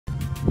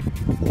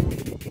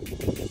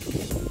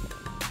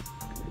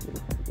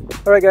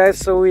Alright guys,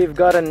 so we've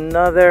got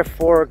another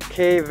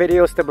 4K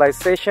video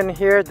stabilization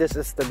here. This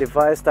is the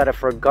device that I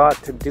forgot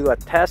to do a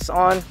test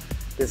on.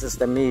 This is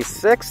the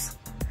Mi6.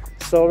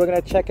 So we're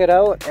gonna check it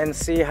out and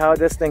see how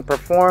this thing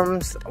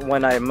performs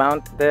when I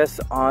mount this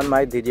on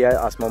my DJI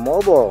Osmo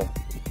Mobile.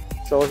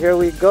 So here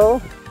we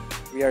go.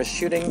 We are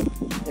shooting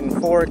in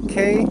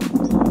 4K.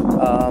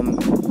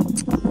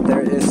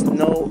 There is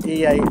no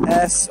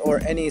EIS or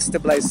any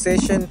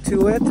stabilization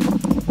to it.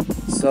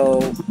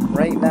 So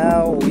right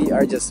now we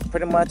are just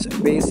pretty much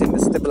basing the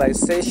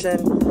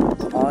stabilization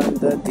on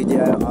the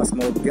DJI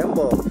Osmo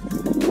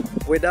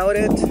Gimbal. Without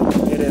it,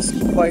 it is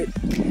quite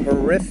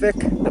horrific,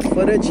 the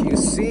footage you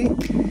see.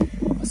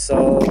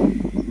 So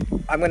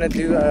I'm gonna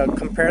do a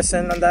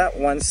comparison on that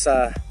once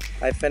I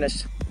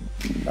finish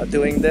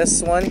doing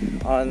this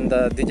one on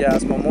the DJI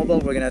Osmo Mobile.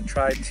 We're gonna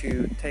try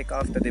to take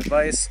off the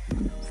device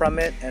from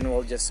it and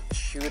we'll just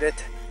shoot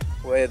it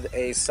with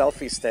a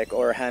selfie stick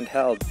or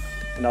handheld,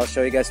 and I'll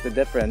show you guys the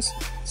difference.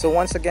 So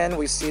once again,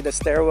 we see the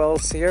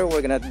stairwells here.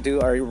 We're gonna do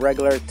our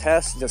regular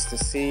test just to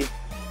see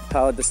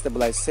how the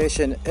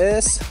stabilization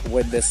is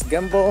with this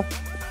gimbal.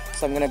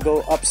 So I'm gonna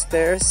go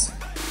upstairs,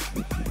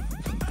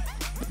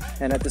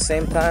 and at the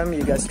same time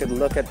you guys could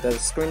look at the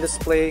screen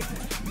display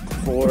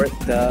for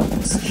the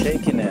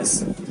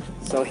shakiness.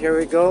 So here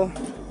we go.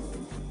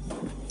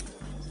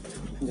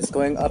 I'm just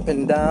going up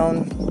and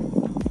down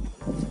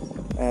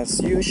as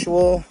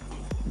usual.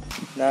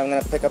 Now I'm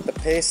gonna pick up the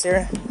pace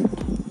here.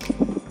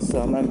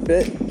 So I'm a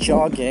bit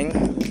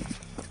jogging,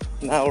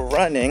 now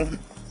running.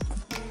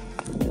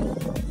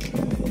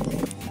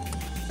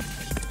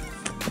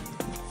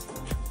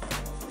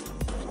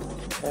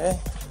 Okay.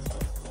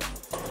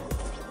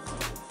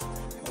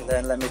 And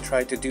then let me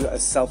try to do a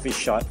selfie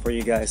shot for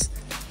you guys.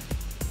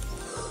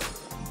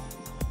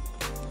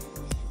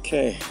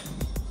 Okay.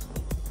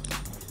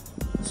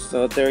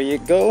 So there you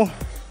go.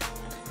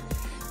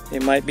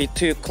 It might be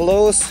too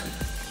close,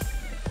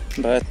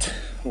 but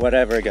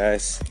whatever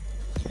guys.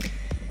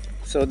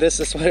 So this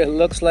is what it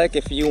looks like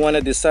if you want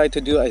to decide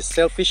to do a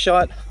selfie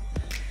shot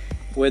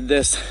with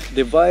this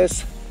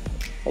device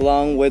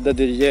along with the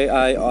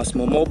DJI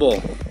Osmo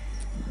Mobile.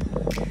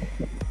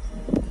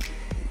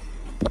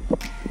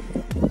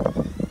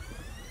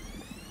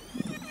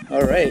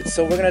 Alright,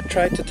 so we're gonna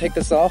try to take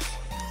this off.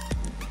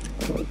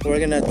 We're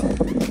gonna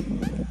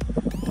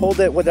hold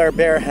it with our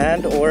bare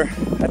hand, or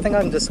I think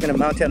I'm just gonna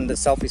mount it on the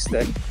selfie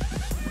stick,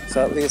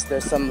 so at least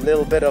there's some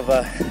little bit of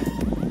a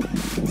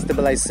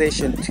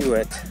stabilization to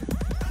it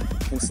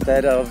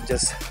instead of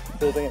just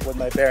holding it with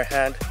my bare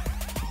hand,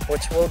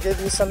 which will give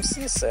you some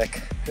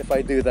seasick if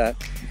I do that.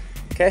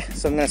 Okay,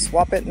 so I'm gonna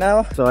swap it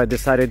now. So I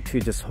decided to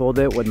just hold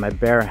it with my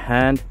bare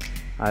hand.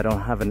 I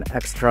don't have an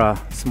extra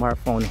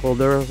smartphone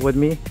holder with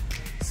me,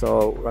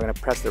 so we're gonna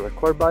press the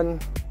record button,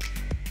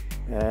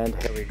 and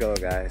here we go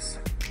guys.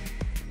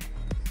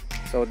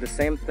 So the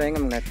same thing,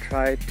 I'm gonna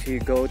try to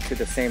go to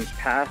the same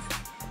path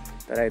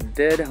that I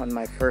did on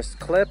my first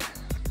clip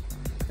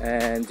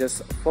and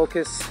just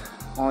focus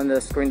on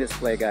the screen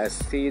display guys.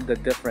 See the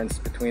difference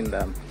between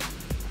them.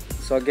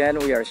 So again,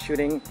 we are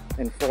shooting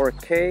in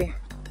 4K,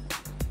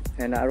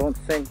 and I don't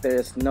think there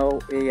is no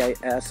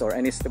EIS or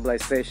any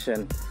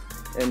stabilization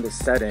in the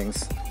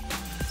settings.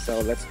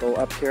 So let's go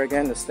up here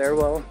again, the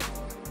stairwell.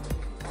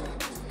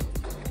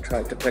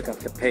 Try to pick up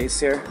the pace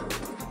here.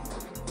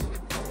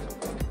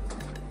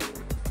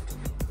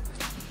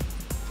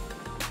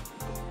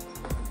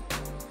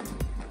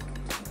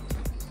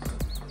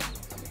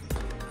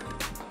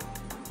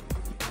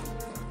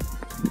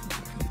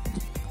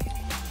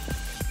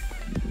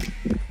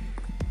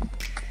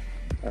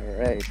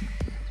 Alright,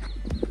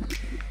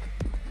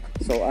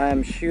 so I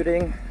am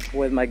shooting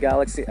with my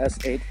Galaxy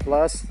S8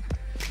 Plus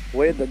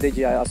with the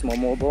DJI Osmo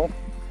Mobile.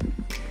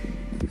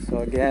 So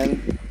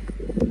again,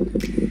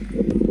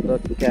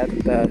 look at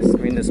the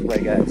screen display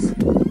guys.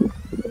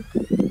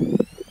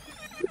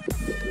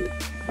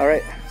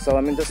 Alright, so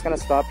I'm just gonna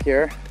stop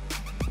here.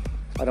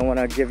 I don't want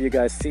to give you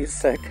guys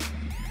seasick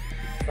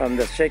from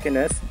the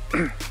shakiness.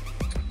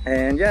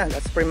 And yeah,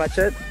 that's pretty much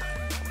it.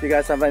 If you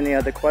guys have any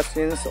other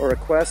questions or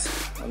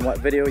requests on what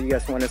video you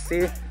guys want to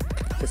see,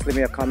 just leave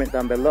me a comment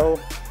down below.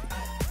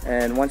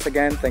 And once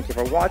again, thank you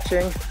for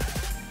watching.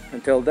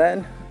 Until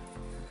then,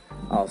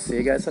 I'll see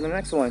you guys in the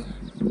next one.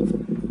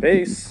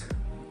 Peace.